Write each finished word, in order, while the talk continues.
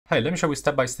Hey, let me show you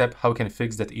step by step how you can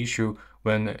fix that issue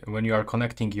when you are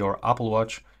connecting your Apple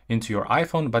Watch into your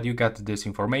iPhone, but you get this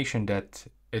information that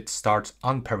it starts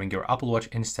unpairing your Apple Watch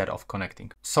instead of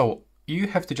connecting. So you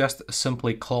have to just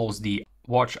simply close the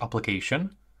watch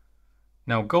application.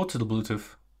 Now go to the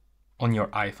Bluetooth on your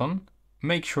iPhone.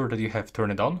 Make sure that you have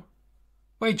turned it on.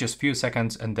 Wait just a few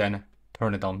seconds and then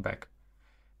turn it on back.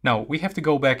 Now we have to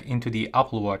go back into the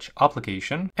Apple Watch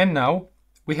application, and now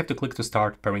we have to click to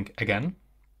start pairing again.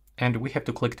 And we have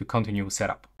to click to continue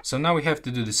setup. So now we have to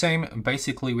do the same.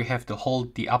 Basically, we have to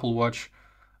hold the Apple Watch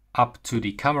up to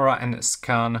the camera and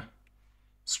scan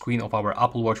screen of our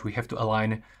Apple Watch. We have to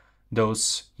align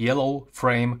those yellow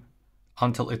frame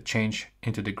until it change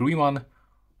into the green one.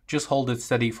 Just hold it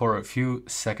steady for a few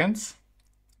seconds.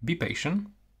 Be patient.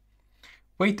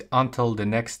 Wait until the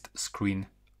next screen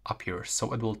appears.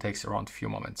 So it will take around a few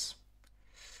moments.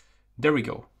 There we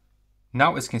go.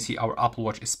 Now as you can see, our Apple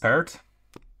Watch is paired.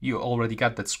 You already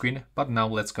got that screen, but now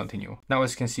let's continue. Now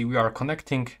as you can see, we are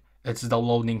connecting. It's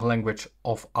downloading language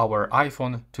of our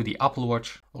iPhone to the Apple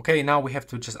Watch. Okay, now we have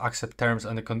to just accept terms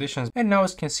and the conditions. And now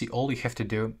as you can see, all you have to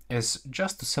do is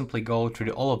just to simply go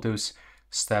through all of those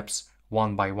steps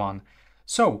one by one.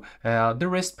 So the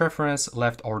wrist preference,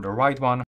 left or the right one.